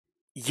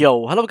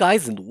Yo, hello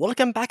guys and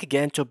welcome back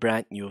again to a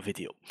brand new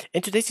video.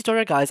 In today's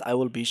tutorial guys, I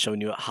will be showing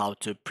you how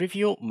to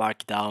preview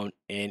Markdown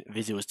in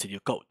Visual Studio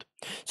Code.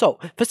 So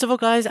first of all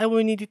guys, I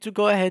will need you to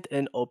go ahead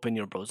and open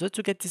your browser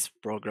to get this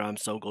program.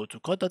 So go to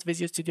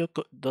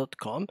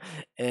code.visualstudio.com,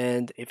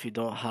 and if you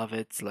don't have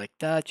it like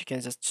that, you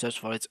can just search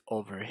for it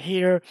over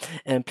here.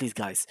 And please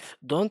guys,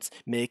 don't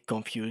make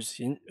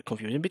confusion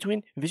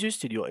between Visual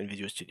Studio and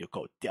Visual Studio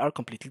Code. They are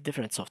completely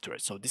different software.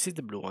 So this is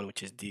the blue one,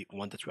 which is the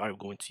one that we are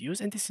going to use,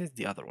 and this is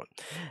the other one.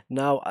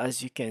 Now,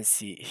 as you can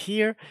see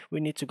here, we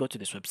need to go to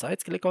this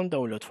website, click on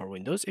download for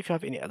Windows. If you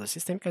have any other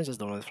system, you can just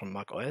download it from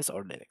Mac OS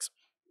or Linux.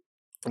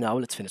 Now,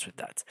 let's finish with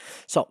that.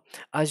 So,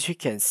 as you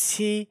can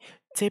see,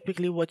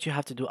 typically what you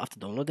have to do after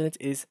downloading it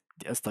is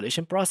the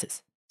installation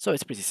process. So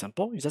it's pretty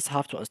simple. You just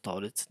have to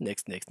install it.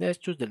 Next,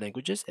 choose the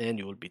languages, and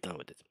you will be done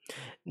with it.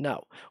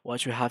 Now,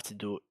 what you have to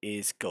do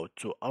is go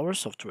to our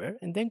software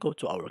and then go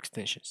to our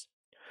extensions.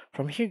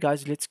 From here,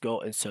 guys, let's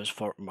go and search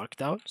for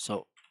Markdown.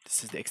 So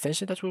this is the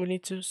extension that we will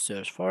need to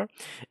search for,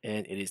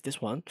 and it is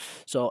this one.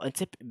 So and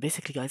tip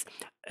basically, guys,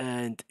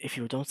 and if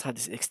you don't have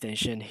this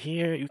extension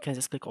here, you can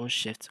just click on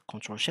Shift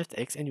Control Shift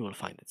X, and you will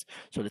find it.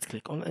 So let's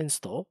click on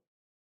install,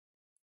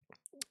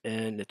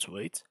 and let's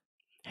wait.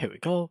 Here we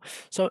go.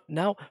 So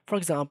now, for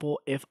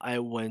example, if I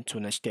went to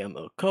an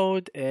HTML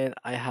code and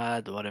I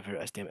had whatever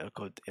HTML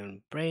code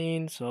in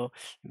brain, so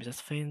let me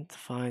just find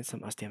some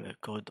HTML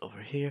code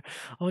over here.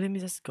 Oh, let me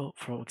just go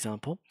for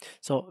example.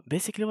 So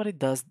basically what it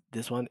does,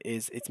 this one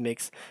is it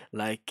makes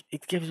like,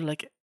 it gives you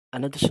like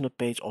an additional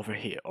page over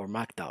here or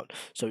markdown.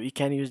 So you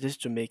can use this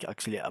to make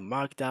actually a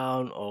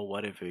markdown or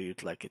whatever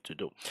you'd like it to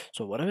do.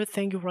 So whatever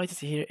thing you write it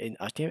here in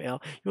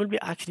HTML, you will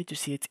be actually to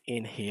see it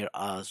in here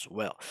as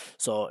well.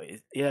 So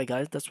yeah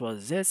guys, that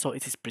was it. So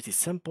it is pretty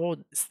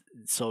simple.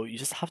 So you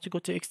just have to go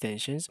to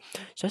extensions,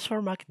 search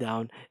for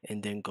Markdown,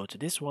 and then go to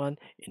this one,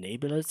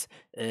 enable it,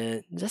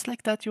 and just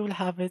like that you will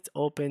have it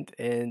opened,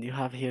 and you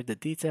have here the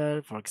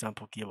detail, for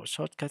example keyboard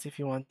shortcuts if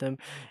you want them.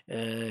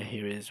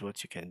 Here is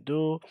what you can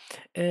do,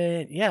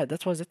 and yeah,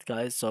 that was it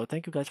guys. So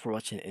thank you guys for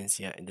watching, and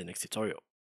see you in the next tutorial.